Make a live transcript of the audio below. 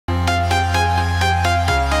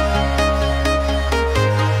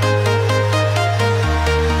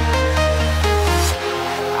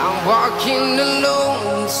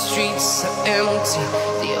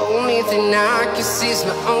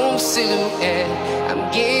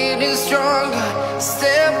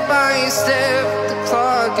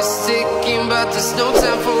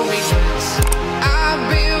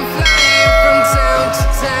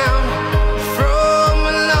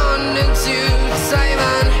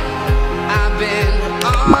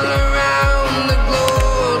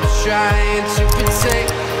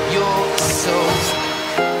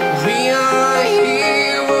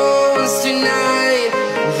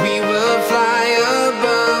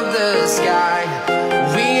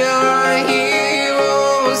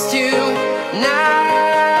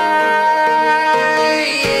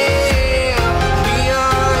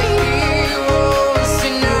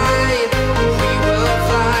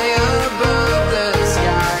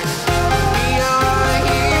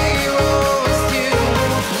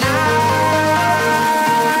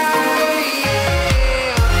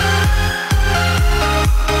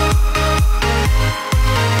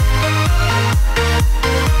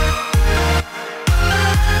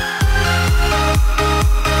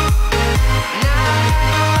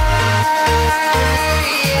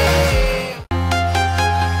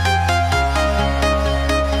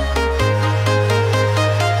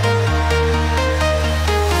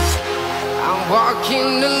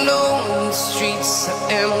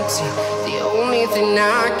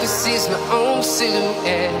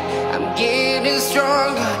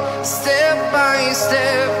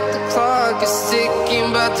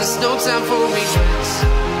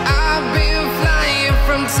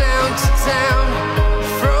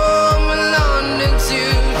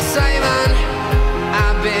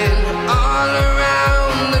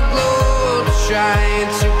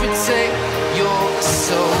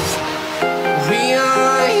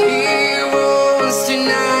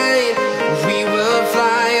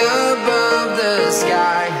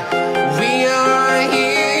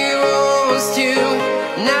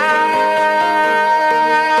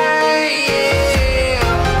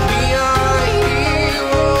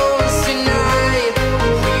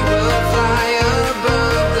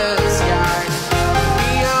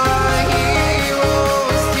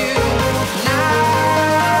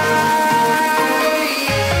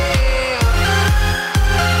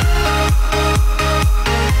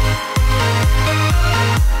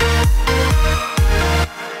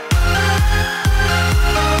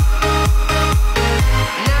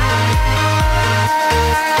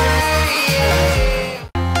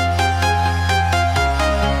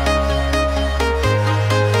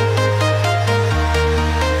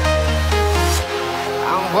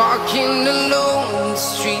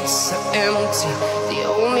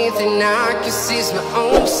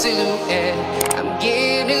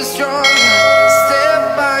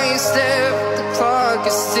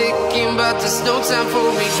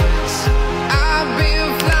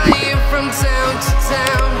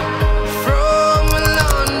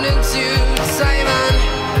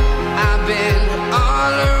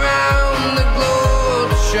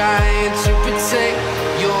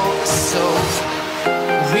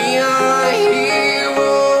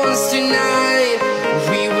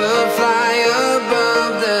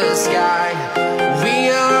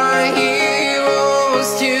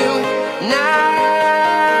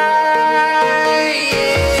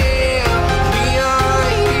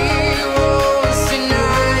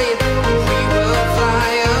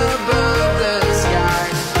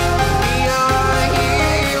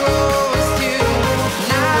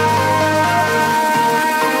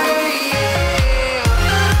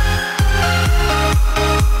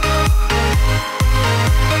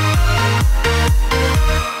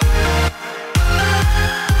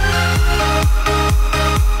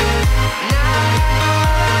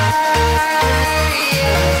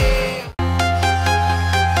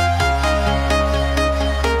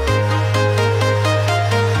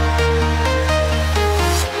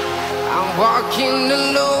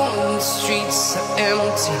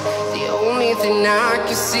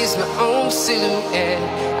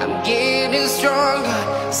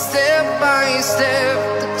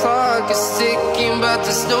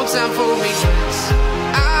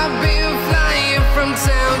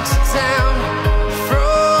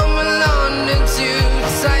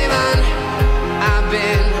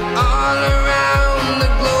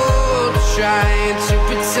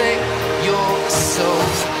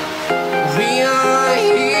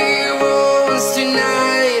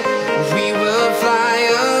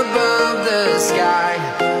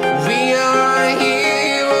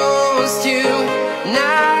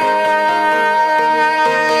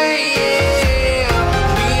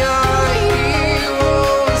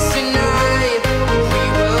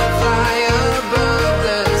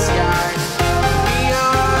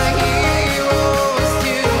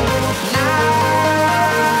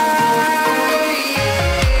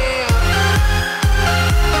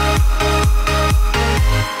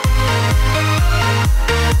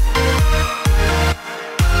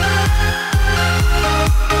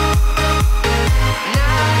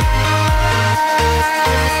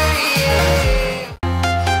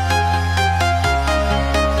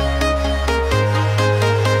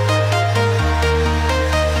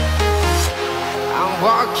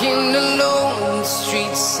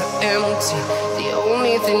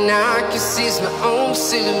see's my own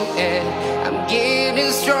silhouette. I'm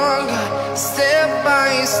getting stronger, step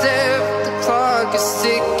by step. The clock is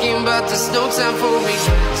ticking, but there's no time for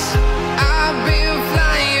regrets. I've been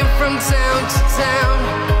flying from town to town,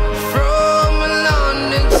 from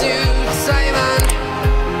London to Thailand.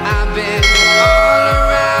 I've been all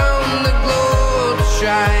around the globe,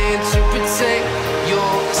 trying to protect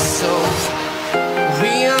your soul.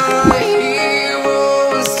 We are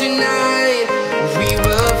heroes tonight. We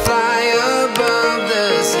will fly above the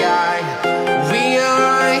sky. We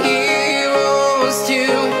are heroes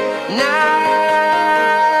tonight.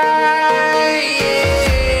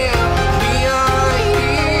 Yeah. We are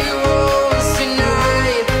heroes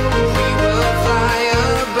tonight. We will fly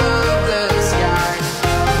above the sky.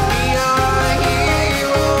 We are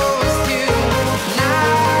heroes tonight.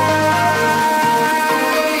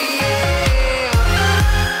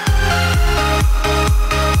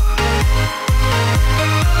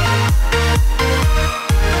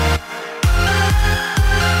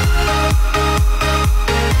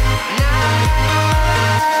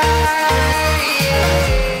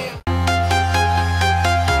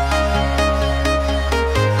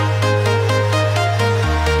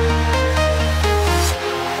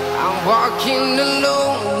 Walking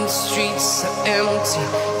alone, the streets are empty.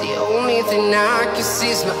 The only thing I can see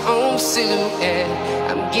is my own silhouette.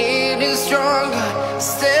 I'm getting stronger,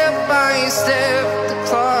 step by step. The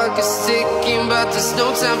clock is ticking, but there's no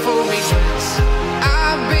time for regrets.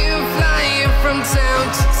 I've been flying from town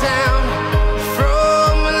to town,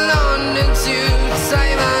 from London to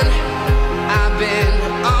Thailand. I've been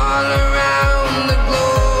all around the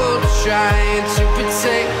globe, trying to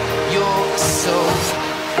protect your soul.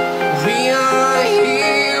 We are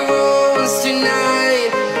heroes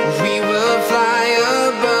tonight. We will fly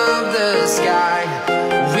above the sky.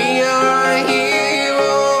 We are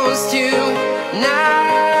heroes tonight.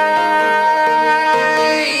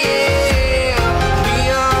 Yeah. We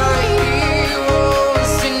are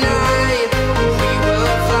heroes tonight. We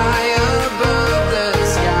will fly above the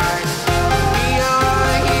sky. We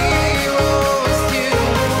are heroes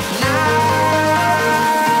tonight.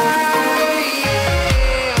 Yeah.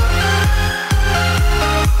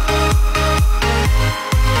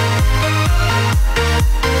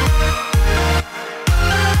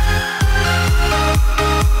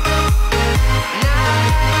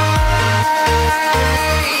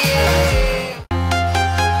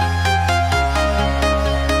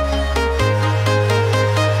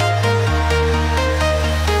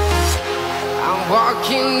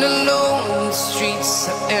 Walking alone, the streets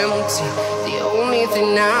are empty. The only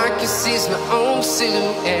thing I can see is my own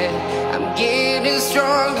silhouette. I'm getting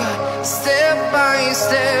stronger, step by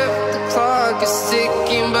step. The clock is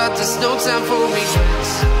ticking, but there's no time for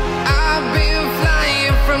regrets. I've been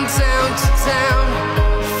flying from town to town,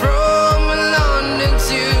 from London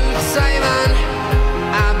to Thailand.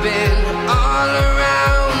 I've been all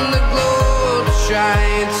around the globe,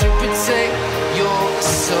 trying to protect your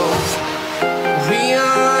soul. We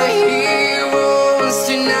are heroes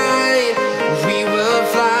tonight. We will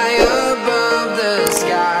fly above the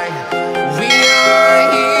sky. We are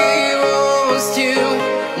heroes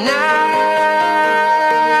tonight.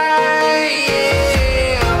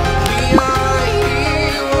 Yeah. We are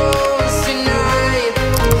heroes tonight.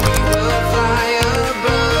 We will fly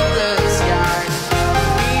above the sky.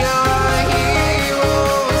 We are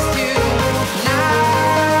heroes tonight.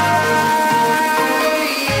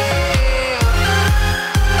 Yeah.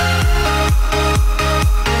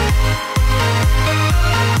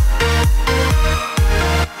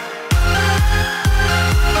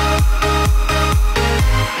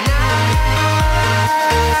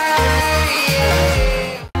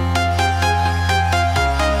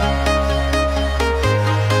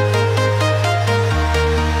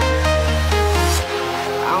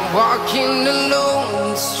 Walking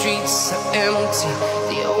alone, the streets are empty.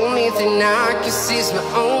 The only thing I can see is my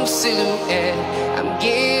own silhouette. I'm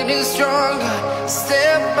getting stronger,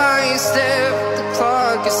 step by step. The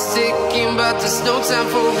clock is ticking, but there's no time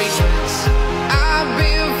for regrets. I've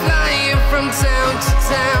been flying from town to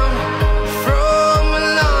town, from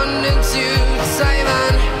London to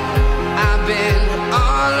Thailand. I've been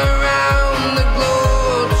all around the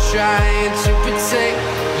globe, trying to protect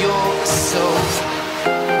your soul.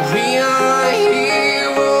 We are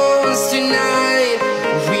heroes tonight.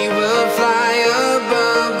 We will fly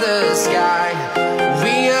above the sky. We are heroes tonight. Yeah. We are heroes tonight. We will fly above the sky. 'Cause we are heroes tonight. We are heroes tonight. We will fly above the sky. We are heroes tonight. Yeah. We are heroes tonight. We will fly above the sky. We are heroes tonight. Yeah. We are heroes tonight. We will fly above the sky.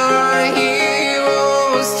 We are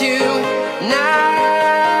heroes tonight.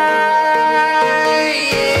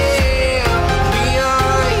 Yeah. We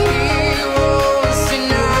are heroes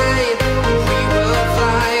tonight. We will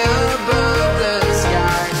fly above the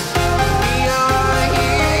sky. We are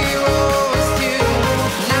heroes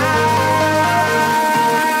tonight. Yeah.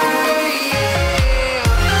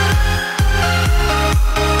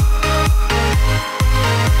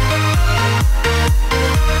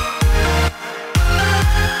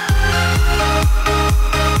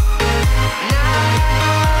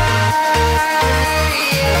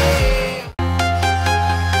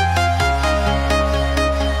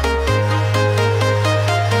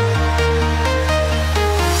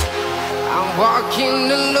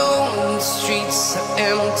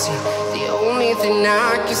 The only thing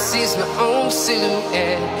I can see is my own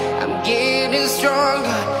silhouette. I'm getting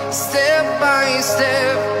stronger, step by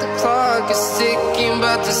step. The clock is ticking,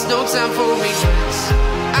 but there's no time for regrets.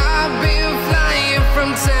 I've been flying from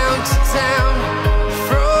town to town,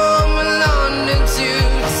 from London to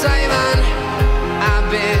Thailand. I've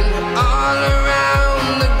been all around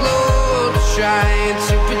the globe, trying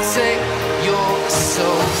to protect your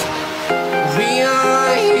soul. We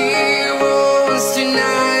are heroes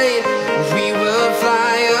tonight. We will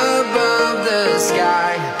fly above the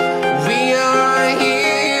sky. We are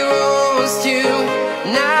heroes tonight.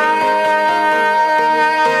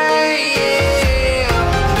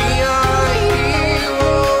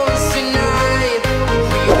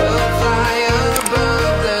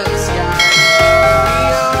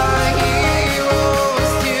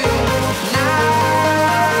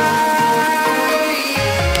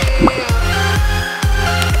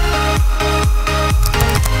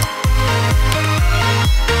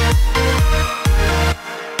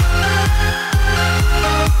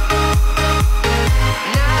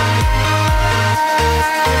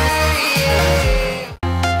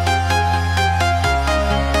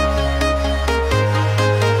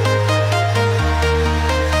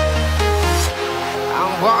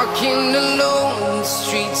 Walking alone, the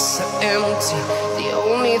streets are empty. The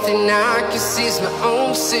only thing I can see is my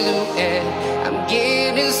own silhouette. I'm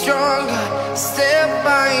getting stronger, step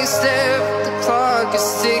by step. The clock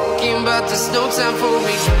is ticking, but there's no time for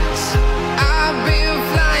regrets. I've been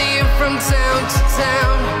flying from town to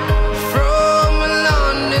town, from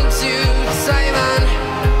London to Thailand.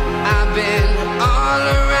 I've been all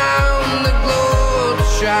around the globe,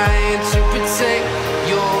 trying to protect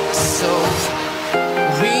your soul.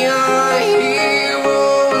 We are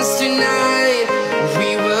heroes tonight. We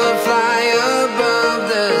will fly above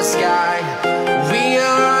the sky. We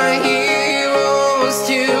are heroes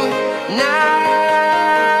tonight.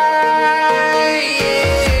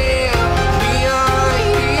 We are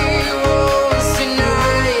heroes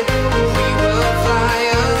tonight. We will fly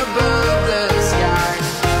above the sky.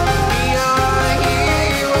 We are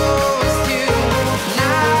heroes tonight.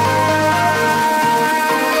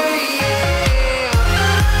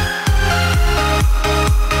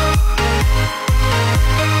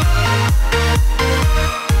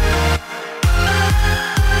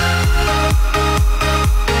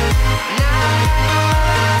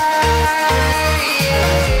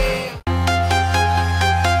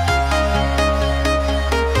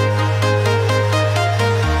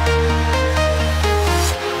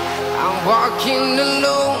 Walking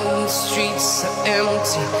alone, the streets are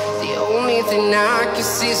empty. The only thing I can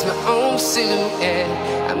see is my own silhouette.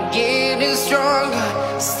 I'm getting stronger,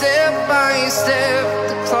 step by step.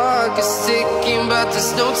 The clock is ticking, but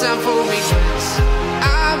there's no time for regrets.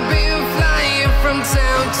 I've been flying from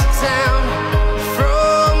town to town,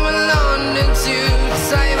 from London to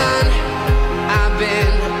Thailand. I've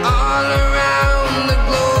been all around the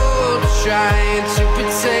globe, trying to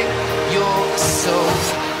protect your soul.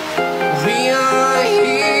 We are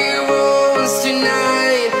heroes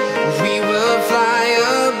tonight. We will fly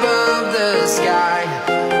above the sky.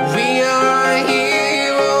 We are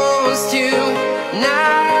heroes tonight.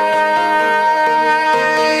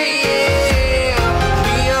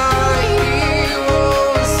 We are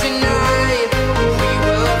heroes tonight. We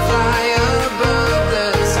will fly above the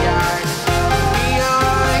sky. We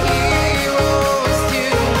are heroes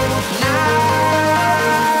tonight.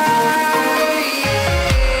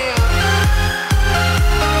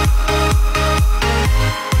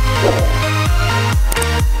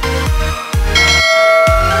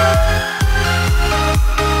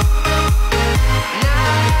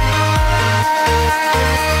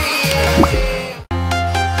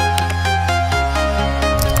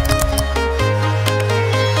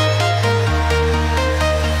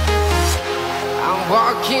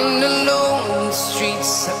 Walking alone, the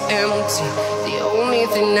streets are empty. The only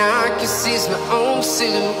thing I can see is my own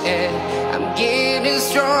silhouette. I'm getting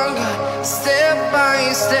stronger, step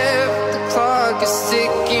by step. The clock is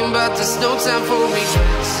ticking, but there's no time for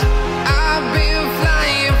regrets. I've been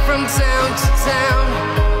flying from town to town,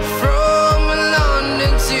 from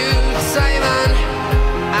London to Thailand.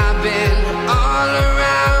 I've been all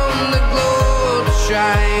around the globe,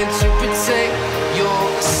 trying to protect your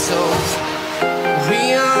soul. We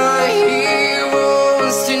are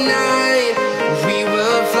heroes tonight. We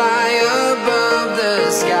will fly above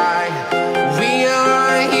the sky. We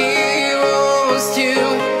are heroes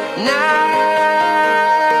tonight.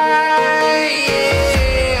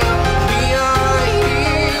 We are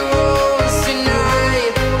heroes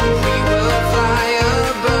tonight. We will fly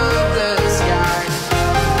above the sky.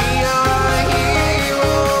 We are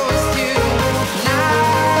heroes tonight.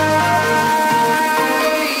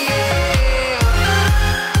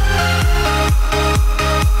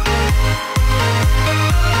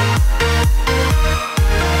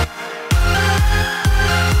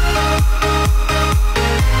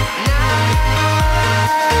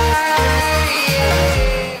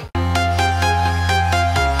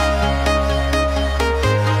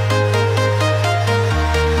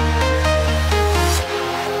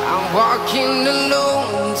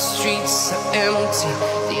 are empty.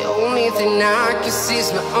 The only thing I can see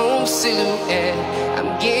is my own silhouette.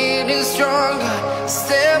 I'm getting stronger,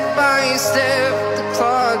 step by step. The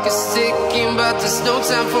clock is ticking, but there's no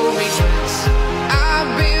time for regrets.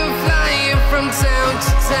 I've been flying from town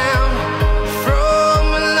to town, from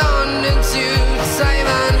London to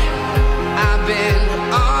Thailand. I've been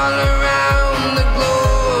all around the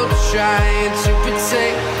globe, trying to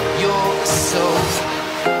protect your soul.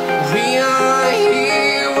 We are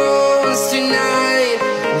heroes tonight.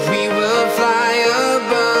 We will fly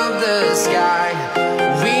above the sky.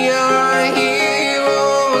 We are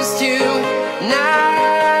heroes tonight.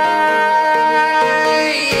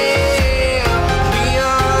 Yeah. We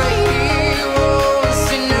are heroes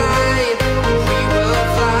tonight. We will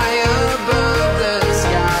fly above the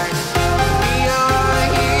sky. We are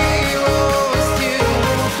heroes tonight.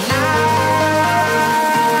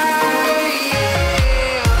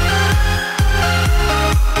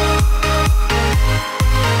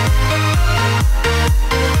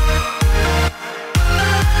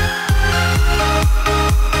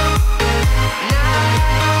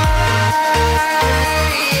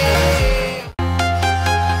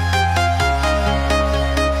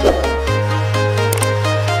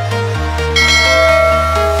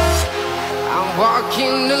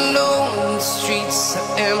 Walking alone, the streets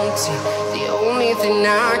are empty. The only thing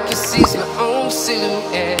I can see is my own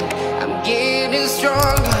silhouette. I'm getting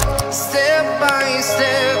stronger, step by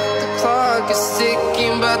step. The clock is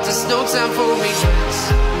ticking, but there's no time for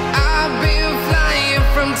regrets. I've been flying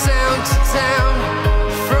from town to town,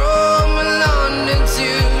 from London to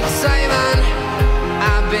Thailand.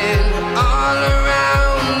 I've been all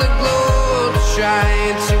around the globe,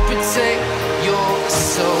 trying to protect your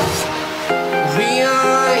soul. We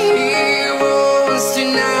are heroes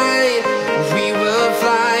tonight. We will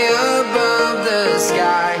fly above the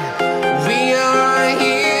sky. We are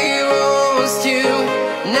heroes tonight.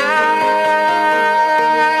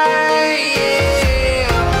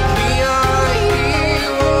 Yeah. We are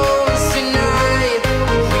heroes tonight.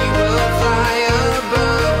 We will fly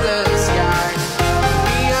above the sky.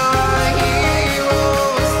 We are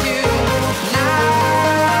heroes tonight.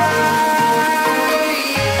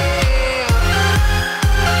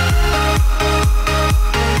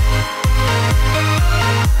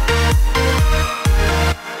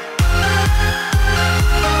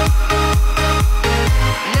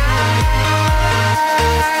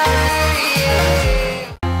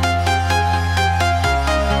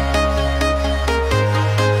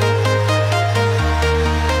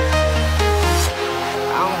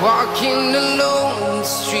 Walking alone, the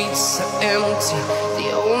streets are empty. The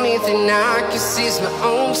only thing I can see is my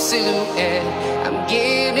own silhouette. I'm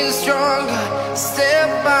getting stronger,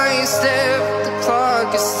 step by step. The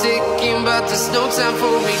clock is ticking, but there's no time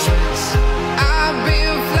for regrets. I've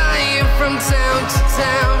been flying from town to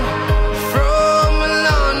town, from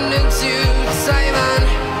London to Thailand.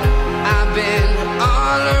 I've been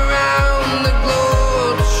all around the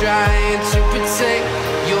globe, trying to protect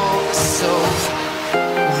your soul.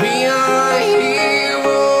 We are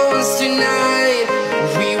heroes tonight.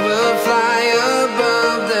 We will fly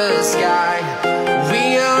above the sky.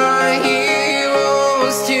 We are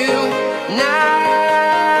heroes tonight.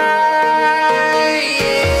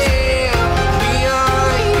 Yeah. We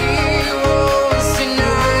are heroes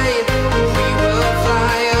tonight. We will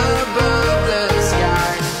fly above the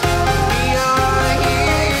sky. We are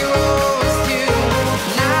heroes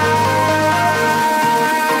tonight.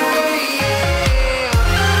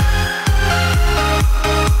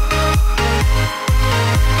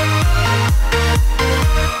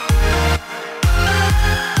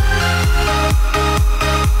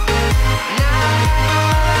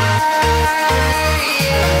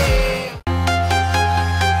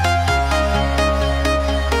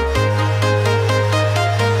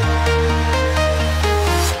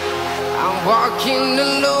 Walking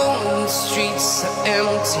alone, the streets are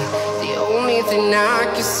empty. The only thing I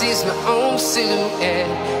can see is my own silhouette.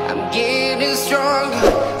 I'm getting stronger,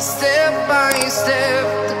 step by step.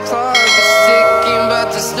 The clock is ticking, but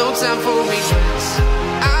there's no time for regrets.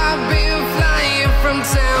 I've been flying from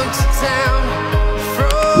town to town,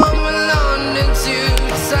 from London to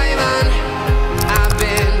Thailand. I've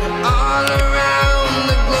been all around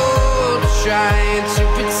the globe, trying to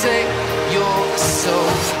protect your soul.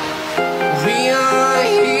 We are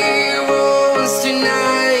heroes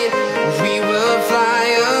tonight. We will fly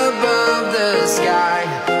above the sky.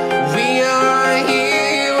 We are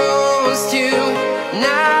heroes tonight.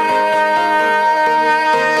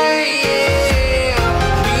 Yeah.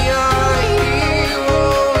 We are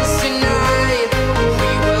heroes tonight.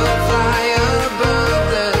 We will fly above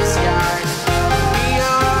the sky. We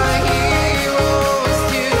are heroes.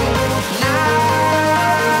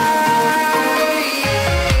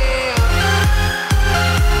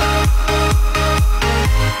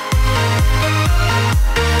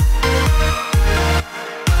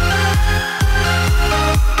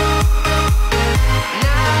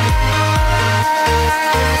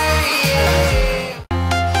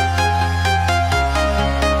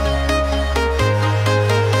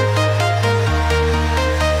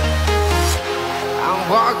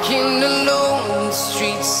 walking alone, the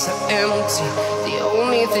streets are empty. The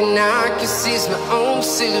only thing I can see is my own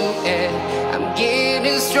silhouette. I'm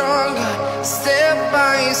getting stronger, step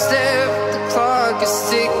by step. The clock is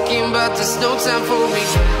ticking, but there's no time for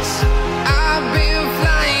regrets. I've been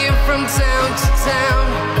flying from town to town,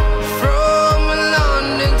 from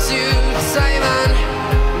London to Thailand.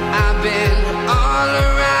 I've been all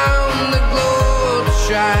around the globe,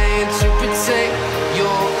 trying to protect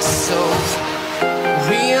your soul.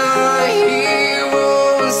 We are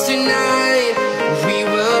heroes tonight. We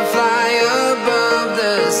will fly above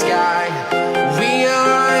the sky. We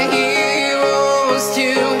are heroes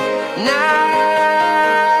tonight.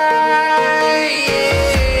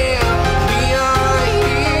 Yeah. We are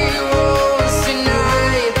heroes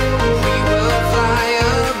tonight. We will fly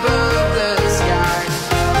above the sky.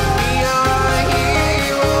 We are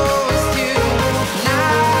heroes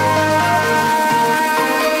tonight.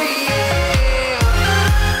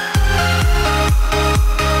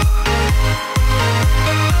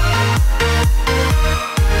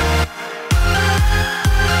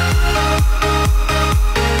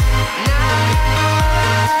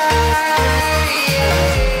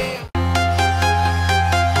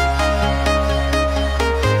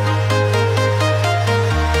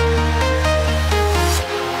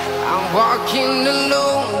 Walking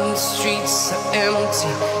alone, the streets are empty.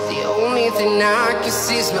 The only thing I can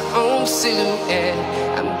see is my own silhouette.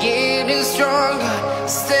 I'm getting stronger,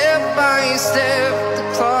 step by step. The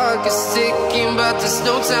clock is ticking, but there's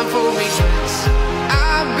no time for regrets.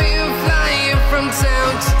 I've been flying from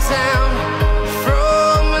town to town,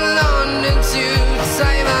 from London to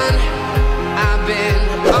Thailand. I've been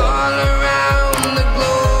all around the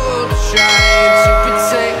globe, trying to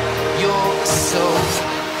protect your soul.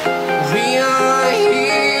 We are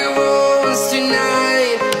heroes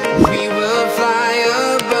tonight. We will fly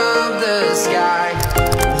above the sky.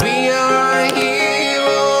 We are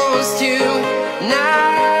heroes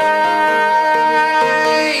tonight.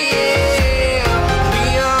 Yeah. We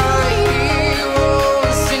are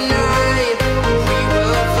heroes tonight. We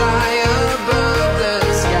will fly above the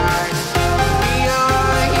sky. We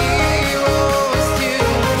are heroes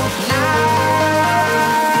tonight.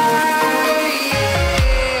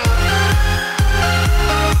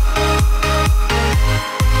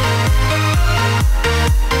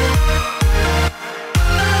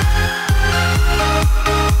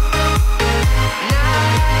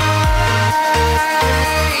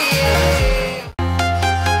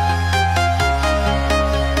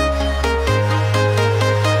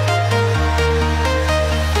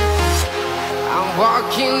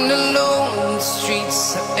 Walking alone, the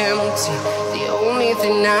streets are empty. The only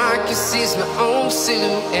thing I can see is my own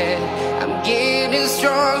silhouette. I'm getting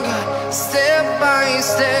stronger, step by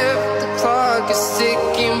step. The clock is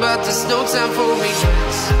ticking, but there's no time for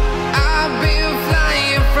regrets. I've been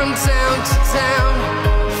flying from town to town,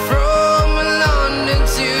 from London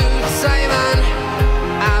to Thailand.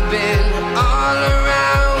 I've been all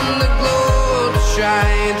around the globe,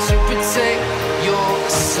 trying to protect your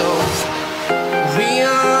soul. We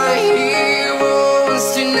are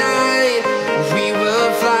heroes tonight. We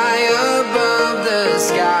will fly above the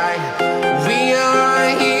sky. We are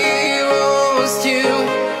heroes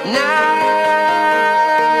tonight.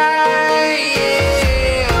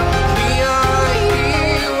 Yeah. We are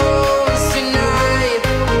heroes tonight.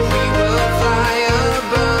 We will fly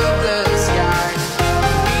above the sky.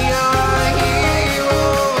 We are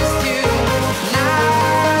heroes tonight.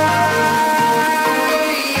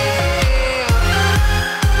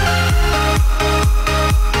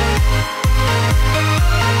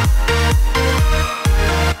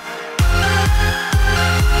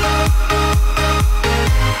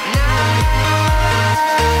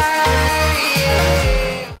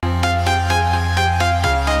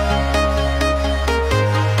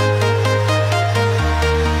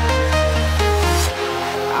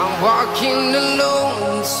 Walking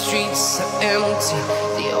alone, the streets are empty.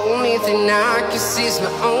 The only thing I can see is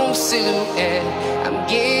my own silhouette. I'm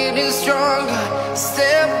getting stronger,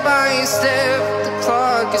 step by step. The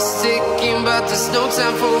clock is ticking, but there's no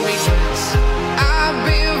time for regrets. I've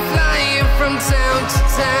been flying from town to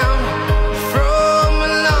town, from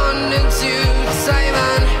London to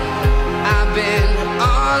Thailand. I've been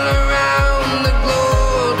all around the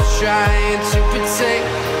globe, trying to protect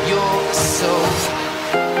your soul.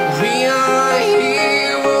 We are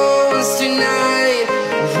heroes tonight.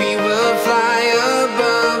 We will fly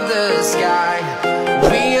above the sky.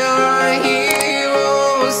 We are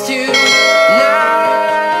heroes tonight. Yeah.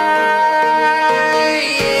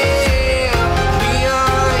 We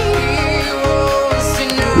are heroes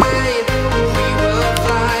tonight. We will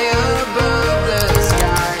fly above the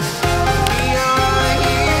sky.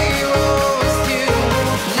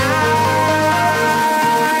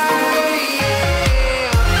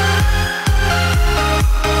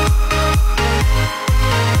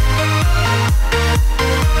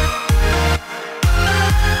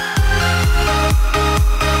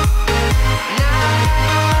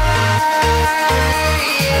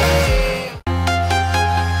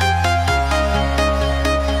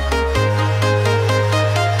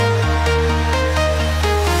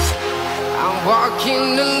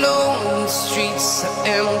 Walking alone, the streets are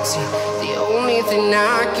empty. The only thing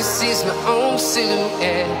I can see is my own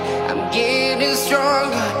silhouette. I'm getting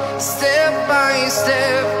stronger, step by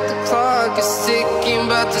step. The clock is ticking,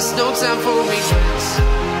 but there's no time for regrets.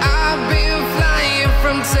 I've been flying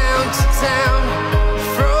from town to town,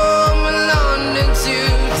 from London to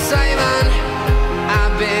Thailand.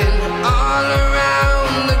 I've been all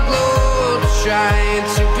around the globe, trying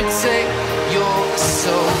to protect your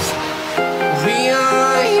soul. We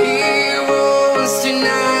are heroes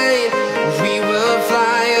tonight. We will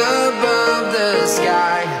fly above the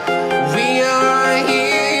sky. We are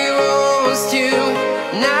heroes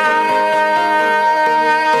tonight.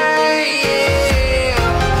 Yeah.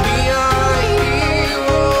 We are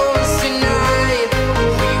heroes tonight.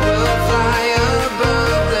 We will fly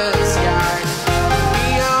above the sky. We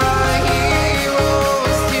are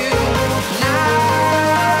heroes tonight.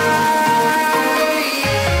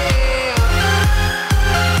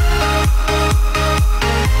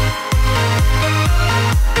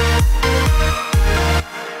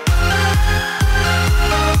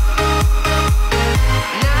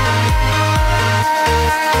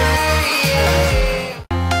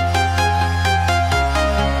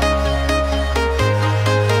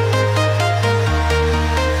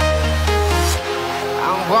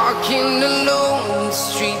 Walking alone, the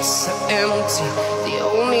streets are empty. The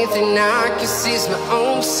only thing I can see is my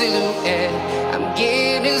own silhouette. I'm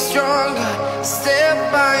getting stronger, step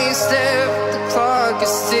by step. The clock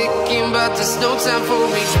is ticking, but there's no time for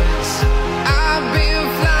regrets. I've been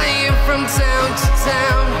flying from town to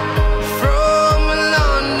town, from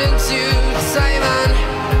London to Thailand.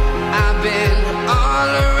 I've been all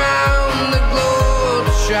around the globe,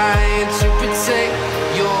 trying to protect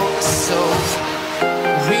your soul.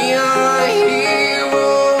 We are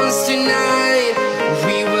heroes tonight.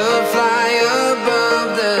 We will fly above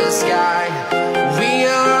the sky. We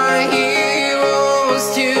are heroes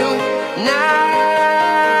tonight.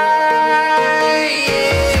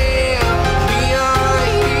 Yeah. We are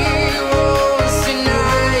heroes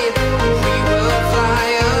tonight. We will fly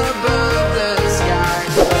above the sky.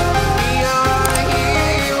 We are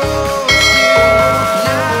heroes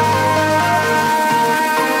tonight.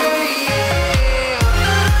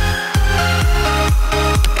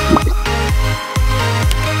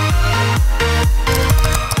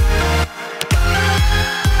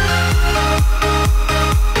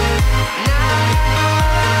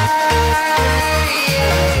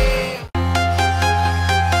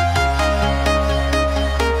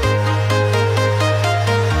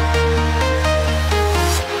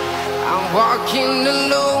 Walking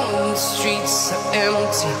alone, the streets are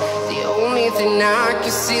empty. The only thing I can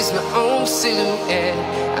see is my own silhouette.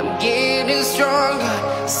 I'm getting stronger,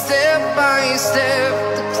 step by step.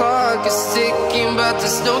 The clock is ticking, but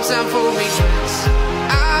there's no time for regrets.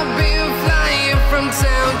 I've been flying from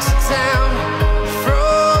town to town,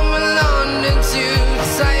 from London to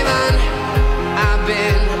Thailand. I've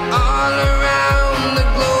been all around the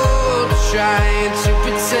globe, trying to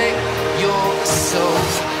protect your soul.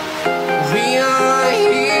 We are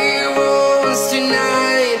heroes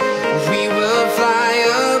tonight. We will fly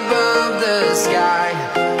above the sky.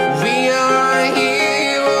 We are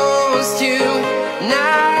heroes tonight.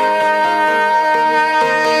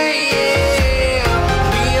 Yeah.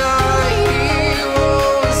 We are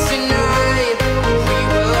heroes tonight. We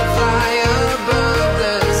will fly above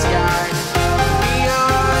the sky. We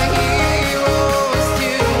are heroes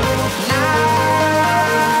tonight.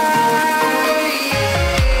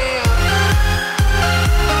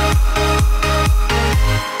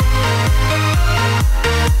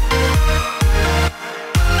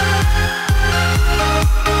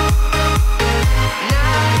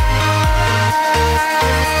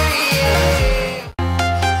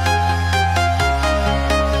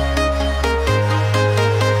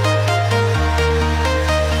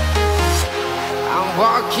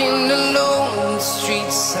 Walking alone, the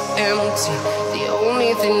streets are empty. The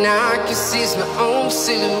only thing I can see is my own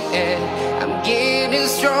silhouette. I'm getting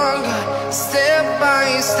stronger, step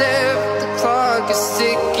by step. The clock is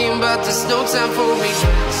ticking, but there's no time for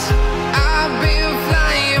regrets. I've been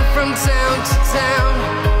flying from town to town,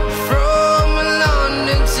 from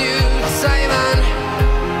London to Thailand.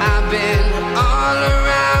 I've been all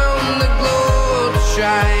around the globe,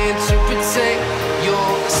 trying to protect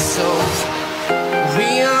your soul.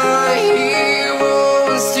 We are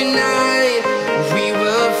heroes tonight. We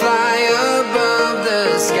will fly above the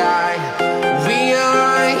sky. We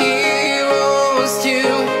are heroes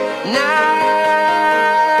tonight.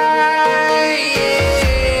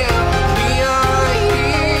 Yeah. We are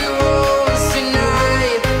heroes tonight.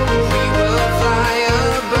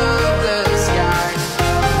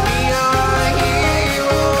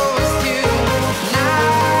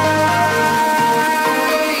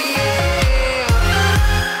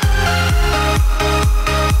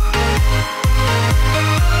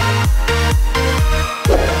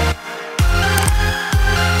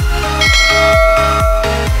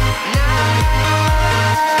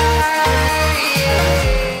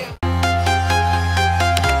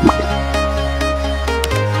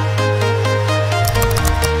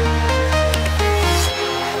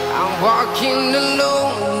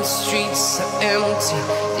 empty.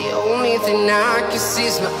 The only thing I can see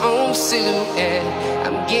is my own silhouette.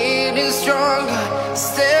 I'm getting stronger,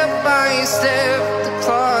 step by step. The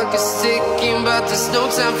clock is ticking, but there's no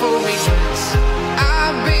time for regrets.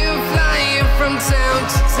 I've been flying from town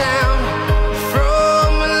to town,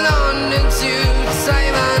 from London to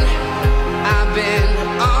Thailand. I've been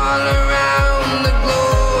all around the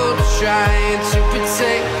globe, trying to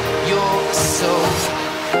protect your soul.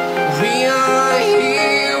 We are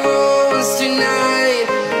heroes tonight.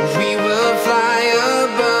 We will fly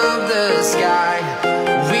above the sky.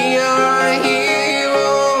 We are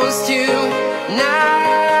heroes tonight.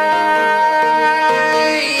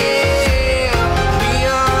 Yeah. We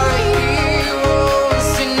are heroes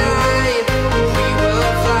tonight. We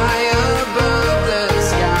will fly above the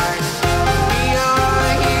sky. We are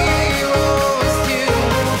heroes tonight.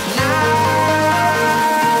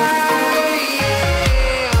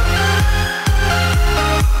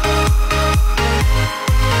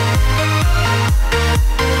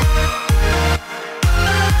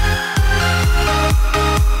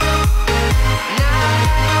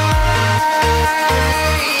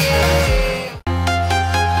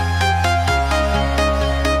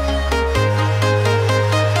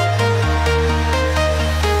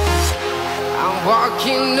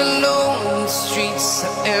 Walking alone, the streets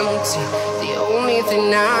are empty. The only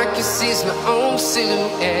thing I can see is my own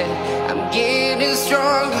silhouette. I'm getting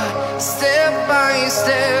stronger, step by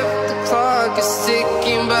step. The clock is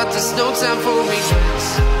ticking, but there's no time for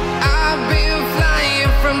regrets. I've been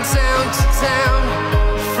flying from town to town,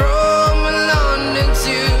 from London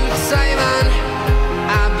to Thailand.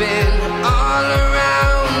 I've been all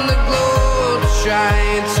around the globe,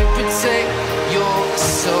 trying to protect your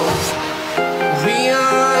soul. We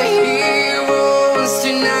are heroes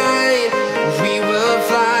tonight. We will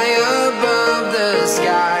fly above the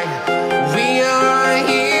sky. We are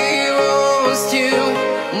heroes tonight.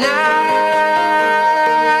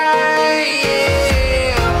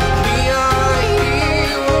 Yeah. We are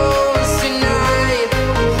heroes tonight.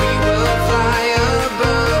 We will fly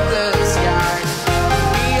above the sky.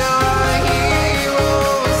 We are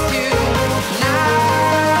heroes tonight.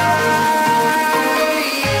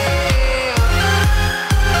 Yeah.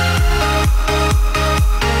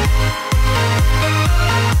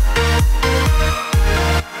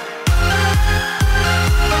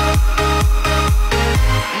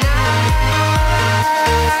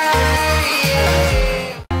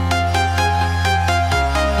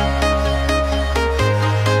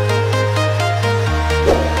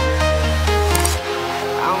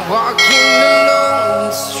 Walking alone,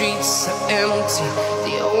 the streets are empty.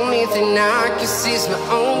 The only thing I can see is my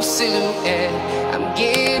own silhouette. I'm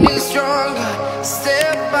getting stronger,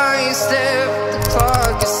 step by step. The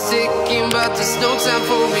clock is ticking, but there's no time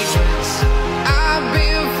for regrets.